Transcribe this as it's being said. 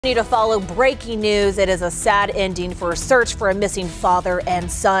To follow breaking news. It is a sad ending for a search for a missing father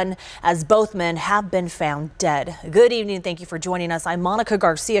and son, as both men have been found dead. Good evening. Thank you for joining us. I'm Monica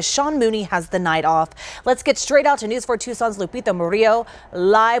Garcia. Sean Mooney has the night off. Let's get straight out to News 4 Tucson's Lupita Murillo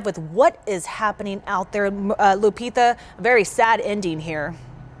live with what is happening out there. Lupita, a very sad ending here.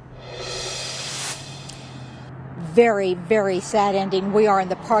 Very, very sad ending. We are in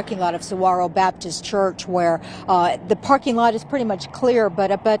the parking lot of Saguaro Baptist Church, where the parking lot is pretty much clear,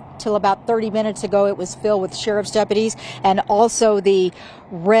 but up till about 30 minutes ago it was filled with sheriff's deputies, and also the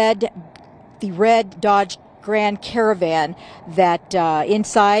red Dodge Grand Caravan that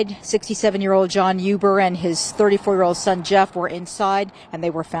inside 67-year-old John Huber and his 34-year-old son Jeff were inside, and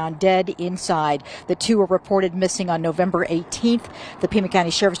they were found dead inside. The two were reported missing on November 18th. The Pima County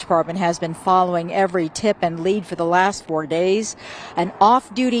Sheriff's Department has been following every tip and lead for the last 4 days. An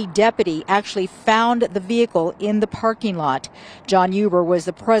off-duty deputy actually found the vehicle in the parking lot. John Huber was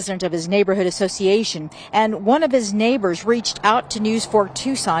the president of his neighborhood association, and one of his neighbors reached out to News 4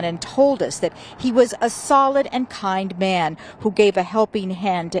 Tucson and told us that he was a solid and kind man who gave a helping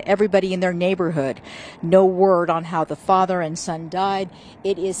hand to everybody in their neighborhood. No word on how the father and son died.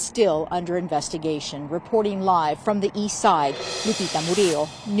 It is still under investigation. Reporting live from the east side, Lupita Murillo,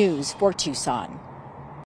 News 4 Tucson.